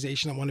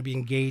organization, and want to be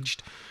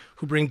engaged,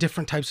 who bring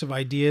different types of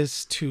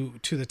ideas to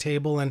the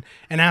table and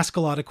ask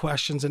a lot of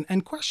questions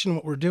and question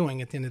what we're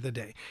doing at the end of the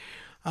day.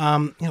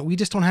 We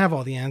just don't have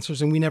all the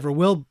answers, and we never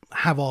will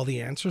have all the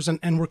answers.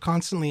 And we're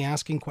constantly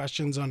asking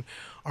questions on,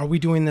 are we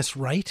doing this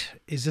right?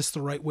 Is this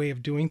the right way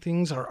of doing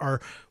things? Or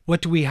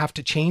what do we have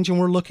to change? And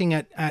we're looking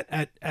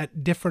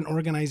at different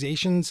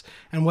organizations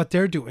and what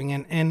they're doing.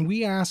 And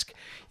we ask,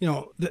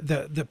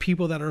 the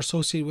people that are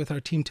associated with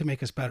our team to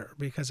make us better,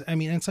 because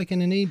it's like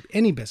in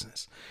any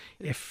business.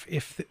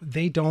 If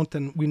they don't,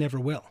 then we never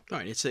will.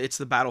 Right. It's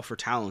the battle for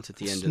talent at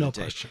the end of the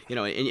day. Question.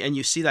 And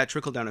you see that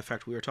trickle down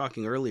effect. We were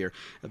talking earlier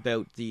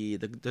about the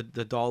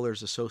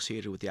dollars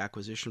associated with the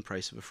acquisition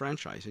price of a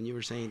franchise, and you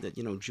were saying that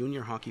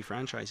junior hockey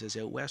franchises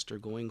out west are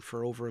going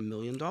for over $1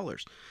 million.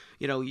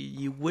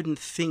 You wouldn't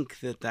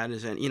think that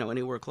is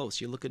anywhere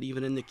close. You look at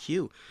even in the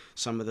queue,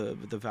 some of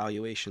the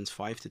valuations,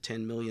 $5 to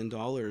 $10 million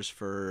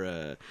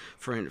for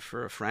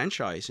a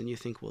franchise, and you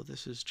think, well,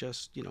 this is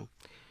just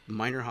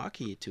minor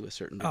hockey to a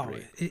certain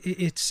degree.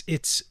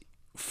 It's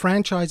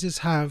franchises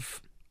have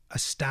a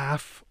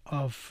staff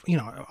of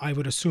I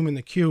would assume in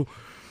the queue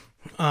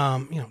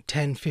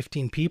 10,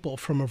 15 people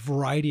from a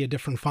variety of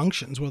different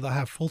functions, where they'll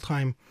have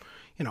full-time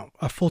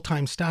a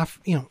full-time staff,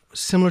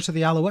 similar to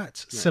the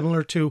Alouettes,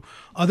 similar to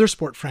other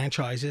sport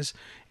franchises.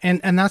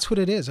 And that's what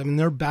it is.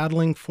 They're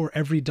battling for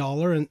every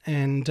dollar.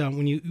 And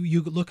when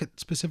you look at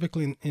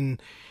specifically in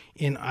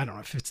I don't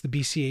know if it's the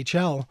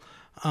BCHL,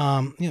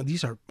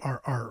 these are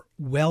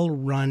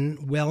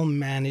well-run,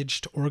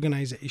 well-managed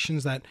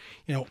organizations that,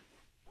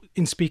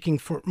 in speaking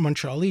for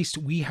Montreal East,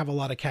 we have a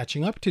lot of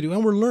catching up to do,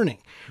 and we're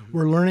learning. Mm-hmm.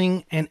 We're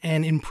learning and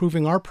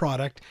improving our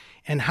product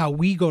and how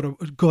we go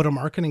to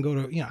market and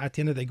at the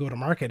end of the day, go to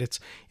market.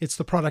 It's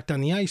the product on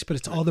the ice, but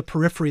it's all the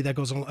periphery that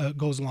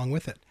goes along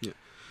with it. Yeah.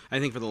 I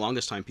think for the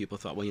longest time, people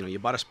thought, well, you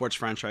bought a sports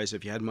franchise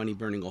if you had money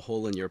burning a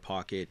hole in your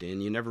pocket,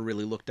 and you never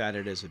really looked at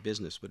it as a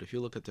business. But if you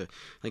look at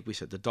like we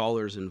said, the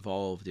dollars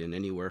involved in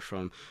anywhere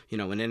from, an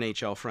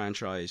NHL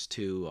franchise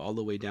to all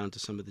the way down to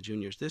some of the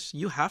juniors,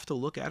 you have to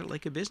look at it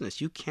like a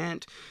business. You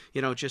can't,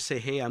 just say,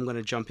 hey, I'm going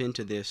to jump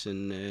into this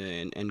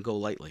and go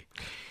lightly.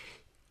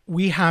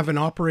 we have an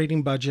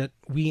operating budget.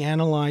 We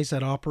analyze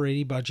that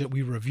operating budget.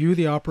 We review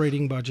the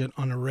operating budget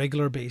on a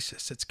regular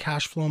basis. It's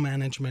cash flow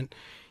management.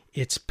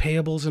 It's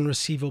payables and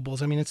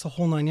receivables. I mean, it's the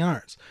whole 9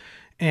 yards.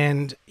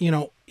 And,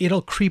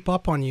 it'll creep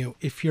up on you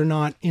if you're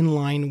not in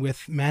line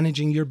with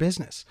managing your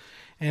business.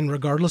 And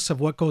regardless of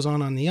what goes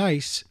on the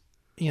ice,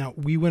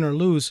 we win or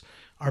lose,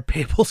 our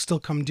payables still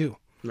come due.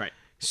 Right.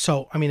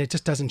 So, I mean, it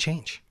just doesn't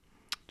change.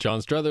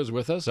 John Struthers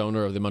with us,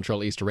 owner of the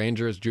Montreal East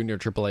Rangers junior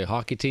AAA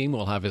hockey team.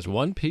 We'll have his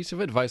one piece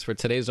of advice for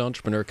today's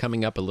entrepreneur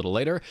coming up a little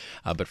later.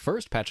 But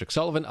first, Patrick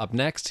Sullivan up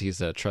next.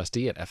 He's a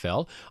trustee at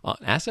FL on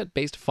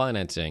asset-based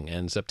financing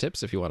and some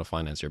tips if you want to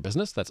finance your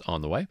business. That's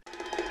on the way.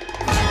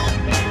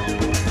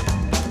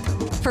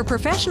 For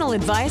professional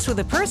advice with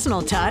a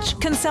personal touch,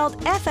 consult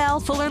FL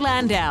Fuller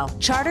Landau,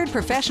 Chartered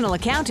Professional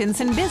Accountants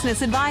and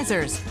Business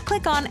Advisors.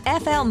 Click on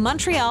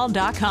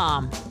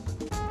flmontreal.com.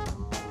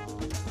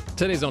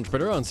 Today's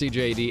entrepreneur on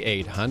CJAD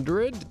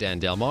 800, Dan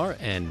Delmar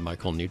and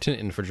Michael Newton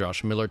in for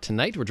Josh Miller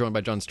tonight. We're joined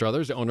by John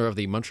Struthers, owner of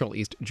the Montreal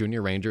East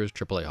Junior Rangers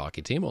AAA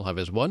hockey team. We'll have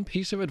his one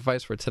piece of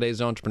advice for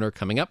today's entrepreneur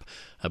coming up.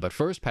 But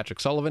first, Patrick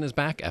Sullivan is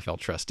back, FL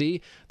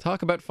trustee.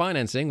 Talk about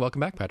financing.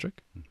 Welcome back,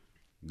 Patrick.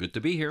 Good to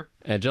be here.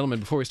 Gentlemen,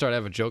 before we start, I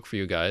have a joke for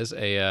you guys.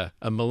 A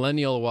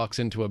millennial walks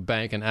into a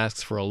bank and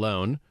asks for a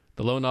loan.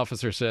 The loan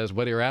officer says,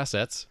 "What are your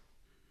assets?"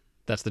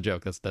 That's the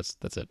joke. That's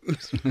it.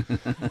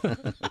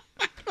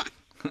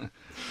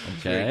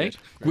 Okay.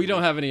 We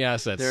don't have any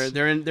assets.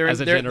 They're in the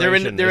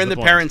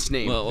the parents'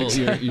 name. Well,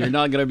 you're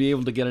not going to be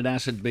able to get an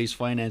asset-based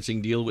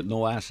financing deal with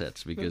no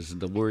assets because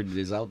the word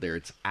is out there.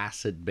 It's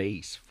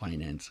asset-based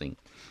financing.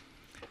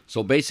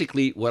 So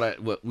basically, what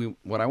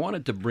I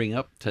wanted to bring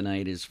up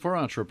tonight is for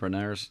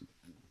entrepreneurs,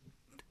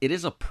 it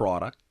is a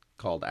product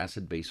called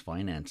asset-based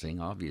financing,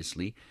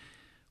 obviously,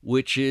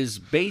 which is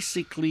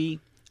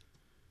basically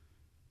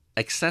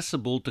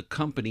accessible to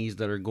companies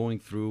that are going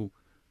through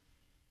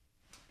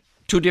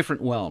two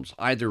different realms,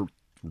 either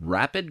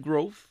rapid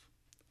growth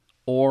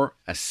or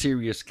a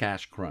serious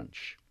cash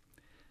crunch.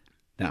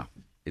 Now,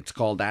 it's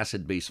called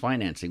asset-based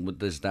financing. What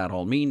does that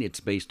all mean?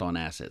 It's based on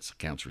assets,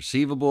 accounts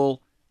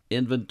receivable,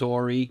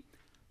 inventory,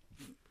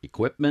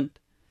 equipment.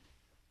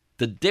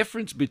 The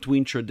difference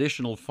between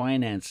traditional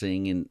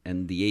financing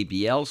and the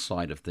ABL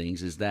side of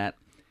things is that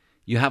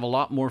you have a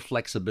lot more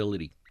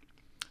flexibility.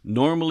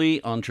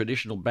 Normally, on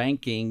traditional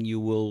banking, you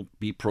will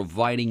be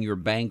providing your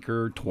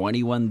banker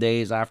 21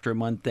 days after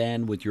month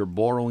end with your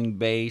borrowing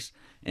base,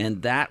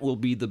 and that will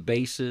be the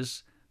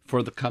basis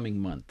for the coming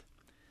month.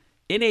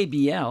 In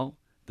ABL,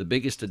 the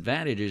biggest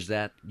advantage is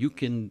that you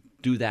can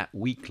do that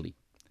weekly.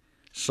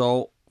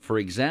 So, for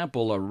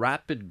example, a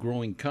rapid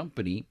growing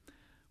company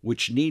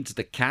which needs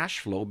the cash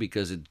flow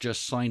because it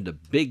just signed a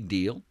big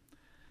deal,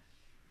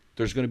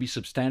 there's going to be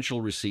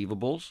substantial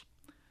receivables.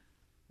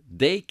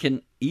 They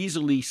can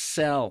easily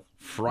sell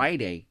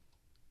Friday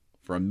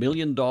for $1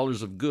 million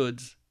of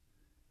goods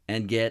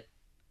and get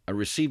a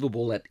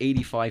receivable at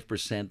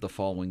 85% the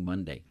following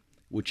Monday,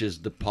 which is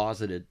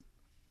deposited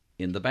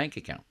in the bank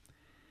account.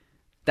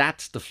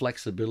 That's the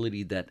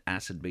flexibility that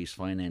asset-based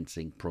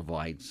financing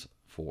provides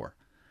for.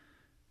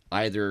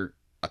 Either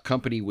a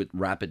company with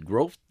rapid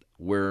growth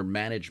where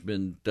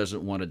management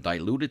doesn't want to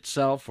dilute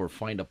itself or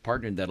find a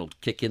partner that'll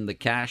kick in the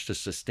cash to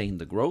sustain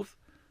the growth,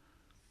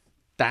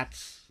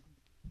 that's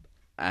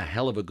a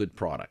hell of a good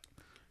product.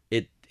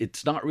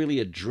 It's not really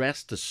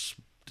addressed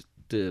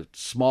to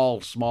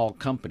small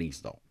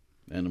companies, though,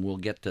 and we'll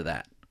get to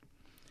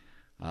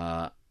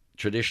that.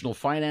 Traditional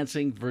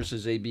financing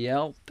versus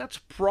ABL, that's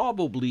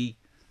probably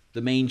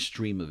the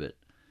mainstream of it,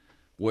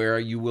 where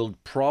you will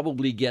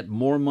probably get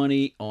more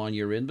money on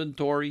your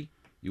inventory,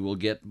 you will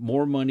get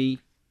more money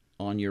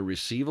on your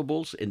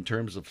receivables in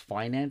terms of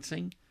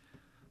financing,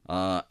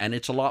 and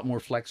it's a lot more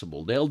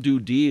flexible. They'll do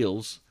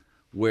deals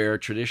where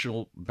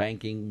traditional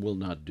banking will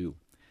not do.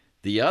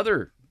 The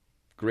other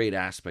great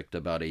aspect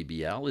about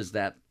ABL is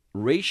that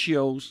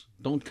ratios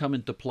don't come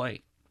into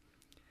play,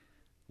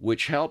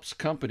 which helps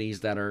companies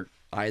that are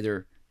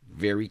either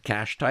very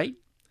cash tight,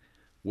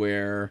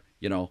 where,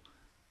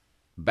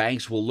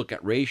 banks will look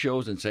at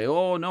ratios and say,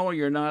 oh, no,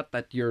 you're not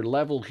at your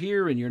level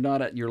here and you're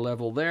not at your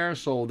level there,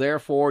 so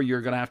therefore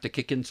you're going to have to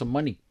kick in some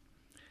money.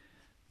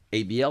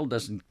 ABL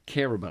doesn't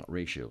care about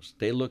ratios.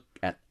 They look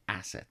at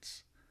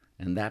assets.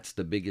 And that's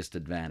the biggest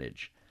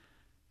advantage.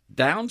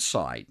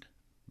 Downside,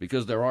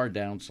 because there are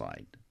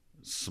downside,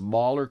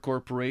 smaller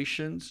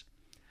corporations,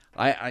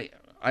 I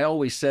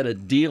always said a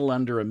deal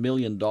under $1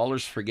 million,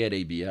 forget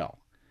ABL.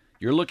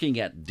 You're looking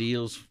at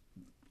deals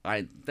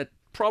that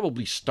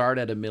probably start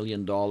at $1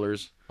 million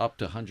up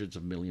to hundreds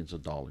of millions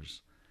of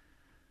dollars.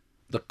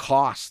 The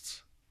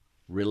costs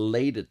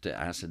related to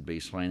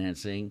asset-based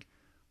financing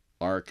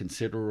are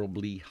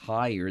considerably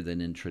higher than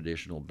in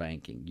traditional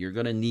banking. You're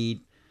going to need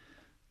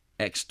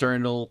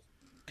external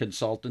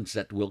consultants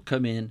that will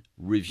come in,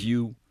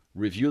 review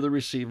the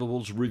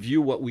receivables,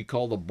 review what we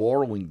call the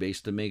borrowing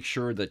base to make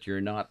sure that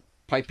you're not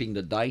piping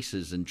the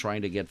dices and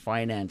trying to get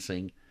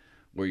financing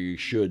where you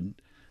should.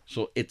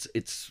 So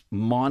it's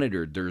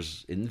monitored.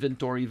 There's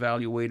inventory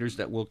evaluators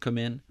that will come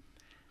in.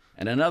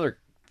 And another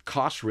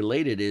cost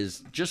related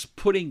is just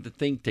putting the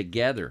thing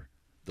together.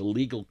 The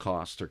legal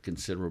costs are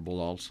considerable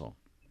also.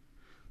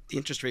 The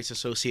interest rates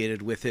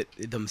associated with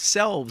it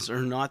themselves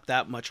are not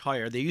that much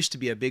higher. There used to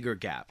be a bigger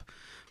gap,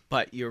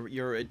 but your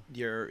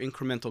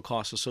incremental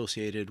costs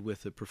associated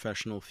with the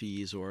professional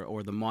fees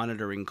or the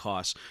monitoring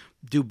costs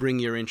do bring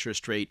your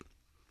interest rate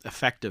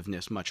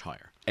effectiveness much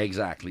higher.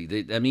 Exactly.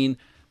 The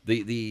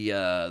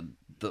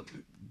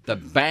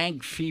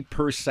bank fee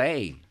per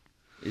se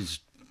is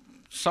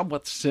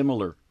somewhat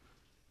similar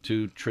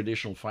to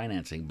traditional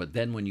financing, but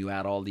then when you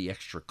add all the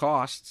extra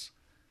costs,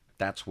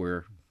 that's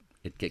where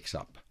it kicks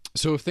up.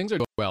 So if things are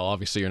going well,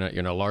 obviously you're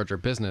in a larger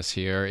business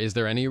here. Is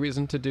there any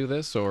reason to do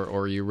this,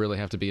 or you really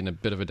have to be in a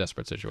bit of a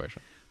desperate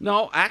situation?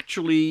 No,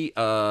 actually,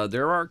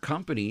 there are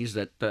companies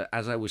that,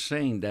 as I was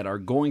saying, that are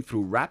going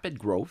through rapid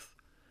growth.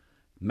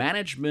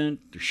 Management,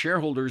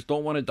 shareholders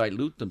don't want to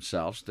dilute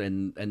themselves,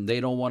 and they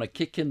don't want to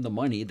kick in the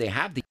money. They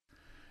have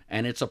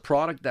and it's a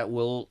product that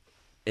will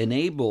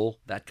enable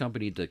that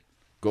company to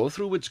go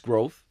through its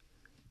growth,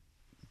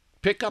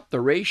 pick up the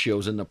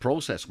ratios in the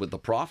process with the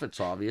profits,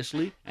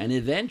 obviously, and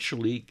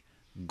eventually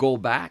go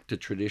back to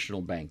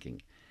traditional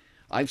banking.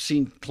 I've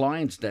seen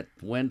clients that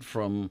went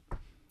from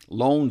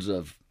loans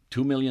of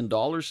 $2 million to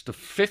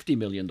 $50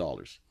 million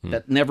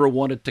that never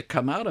wanted to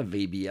come out of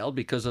ABL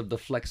because of the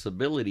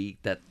flexibility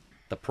that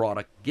the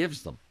product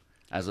gives them,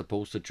 as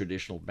opposed to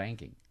traditional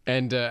banking.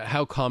 And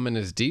how common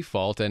is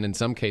default? And in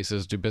some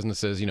cases, do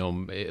businesses,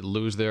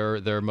 lose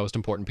their most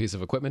important piece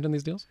of equipment in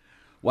these deals?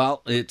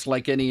 Well, it's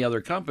like any other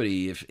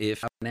company.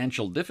 If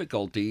financial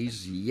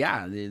difficulties,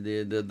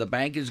 the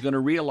bank is going to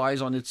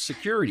realize on its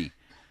security.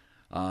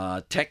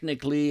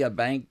 Technically, a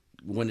bank,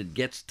 when it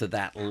gets to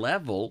that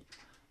level,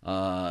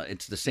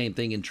 it's the same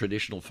thing in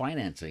traditional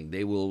financing.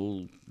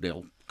 They'll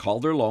call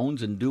their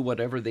loans and do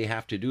whatever they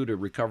have to do to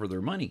recover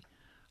their money.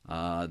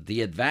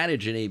 The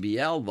advantage in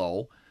ABL,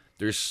 though,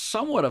 there's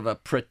somewhat of a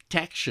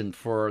protection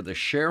for the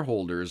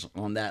shareholders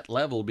on that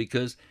level,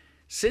 because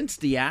since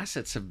the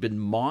assets have been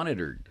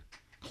monitored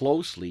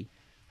closely,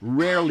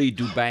 rarely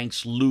do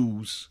banks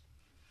lose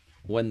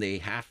when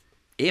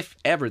if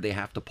ever they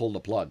have to pull the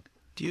plug.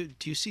 Do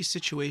you see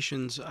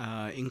situations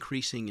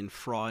increasing in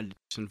fraud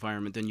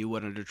environment than you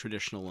would under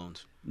traditional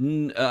loans?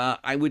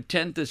 I would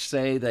tend to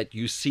say that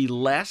you see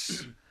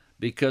less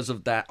because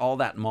of all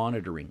that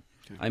monitoring.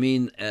 Okay. I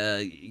mean,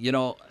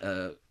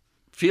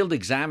 field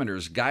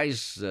examiners,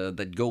 guys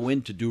that go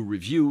in to do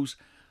reviews,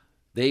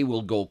 they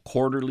will go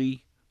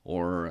quarterly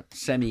or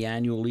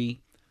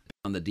semi-annually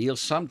on the deal.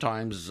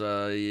 Sometimes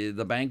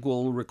the bank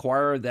will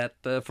require that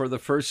for the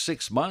first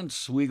 6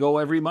 months, we go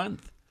every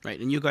month. Right,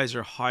 and you guys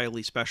are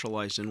highly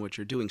specialized in what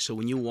you're doing. So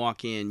when you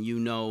walk in, you're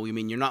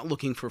not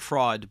looking for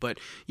fraud, but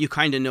you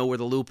kind of know where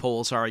the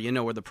loopholes are. You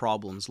know where the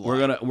problems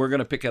lie. We're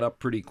gonna pick it up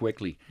pretty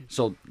quickly.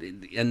 So,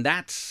 and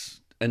that's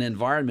an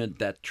environment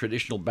that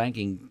traditional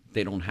banking,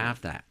 they don't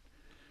have that.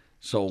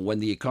 So when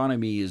the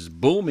economy is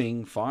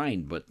booming,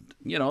 fine, but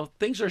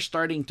things are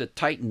starting to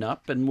tighten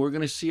up, and we're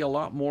going to see a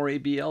lot more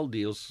ABL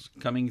deals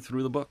coming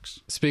through the books.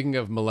 Speaking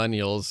of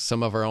millennials,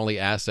 some of our only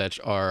assets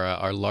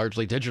are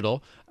largely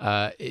digital.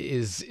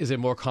 Is it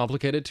more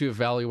complicated to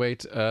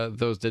evaluate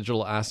those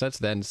digital assets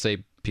than,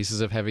 say,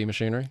 pieces of heavy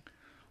machinery?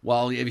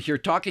 Well, if you're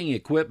talking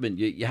equipment,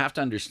 you have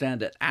to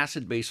understand that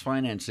asset-based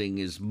financing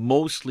is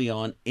mostly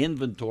on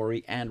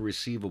inventory and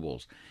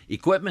receivables.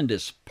 Equipment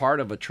is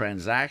part of a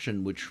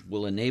transaction which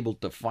will enable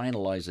to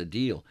finalize a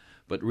deal,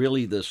 but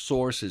really the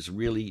source is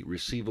really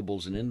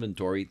receivables and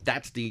inventory.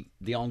 That's the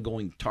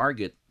ongoing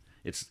target.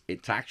 It's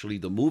actually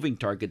the moving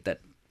target that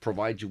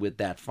provides you with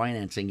that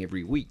financing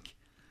every week.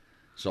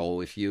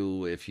 So if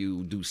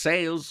you do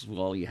sales,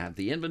 well, you have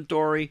the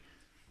inventory.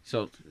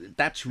 So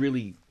that's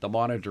really the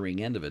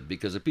monitoring end of it,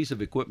 because a piece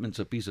of equipment's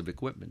a piece of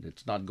equipment.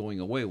 It's not going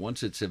away.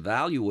 Once it's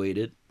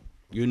evaluated,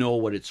 you know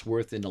what it's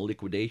worth in a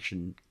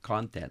liquidation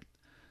content.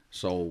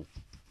 So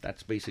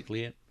that's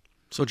basically it.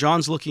 So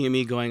John's looking at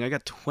me going, I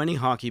got 20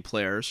 hockey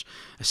players,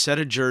 a set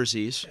of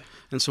jerseys,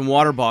 and some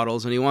water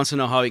bottles, and he wants to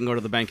know how he can go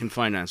to the bank and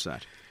finance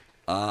that.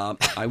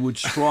 I would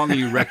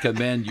strongly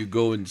recommend you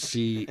go and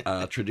see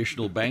a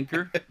traditional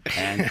banker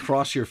and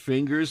cross your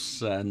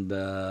fingers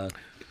and...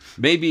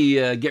 maybe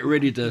get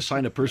ready to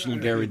sign a personal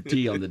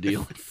guarantee on the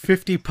deal.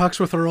 $50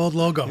 with our old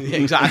logo.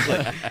 Exactly.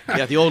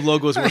 Yeah, the old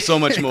logos were so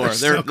much more.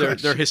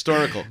 They're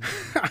historical.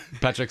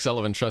 Patrick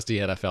Sullivan, trustee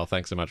at FL.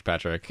 Thanks so much,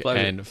 Patrick. Pleasure.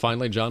 And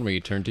finally, John,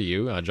 we turn to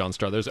you. John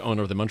Struthers,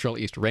 owner of the Montreal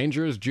East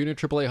Rangers junior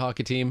AAA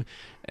hockey team.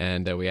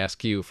 And we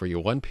ask you for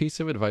your one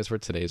piece of advice for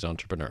today's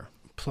entrepreneur.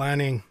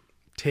 Planning.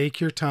 Take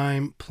your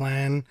time.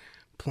 Plan.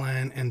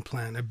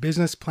 A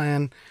business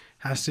plan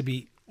has to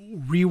be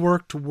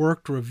reworked,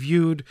 worked,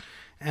 reviewed,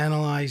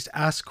 analyzed,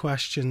 ask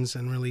questions,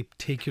 and really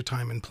take your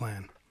time and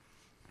plan.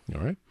 All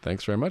right.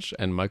 Thanks very much.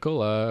 And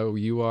Michael,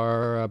 you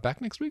are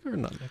back next week or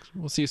not next?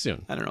 We'll see you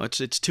soon. I don't know.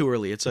 It's too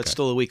early. It's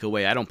still a week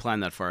away. I don't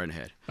plan that far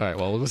ahead. All right.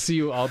 Well, we'll see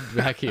you all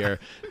back here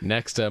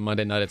next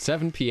Monday night at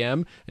 7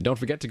 p.m. And don't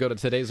forget to go to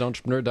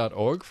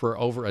today'sentrepreneur.org for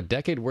over a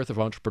decade worth of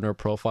entrepreneur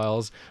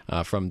profiles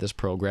from this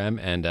program.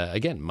 And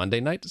again, Monday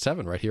night at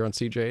 7 right here on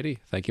CJAD.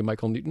 Thank you,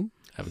 Michael Newton.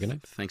 Have a good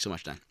night. Thanks so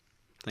much, Dan.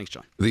 Thanks,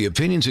 John. The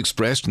opinions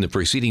expressed in the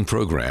preceding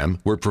program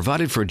were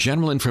provided for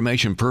general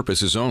information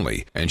purposes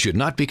only and should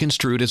not be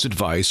construed as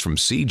advice from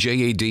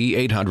CJAD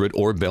 800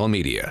 or Bell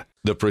Media.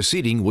 The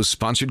proceeding was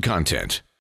sponsored content.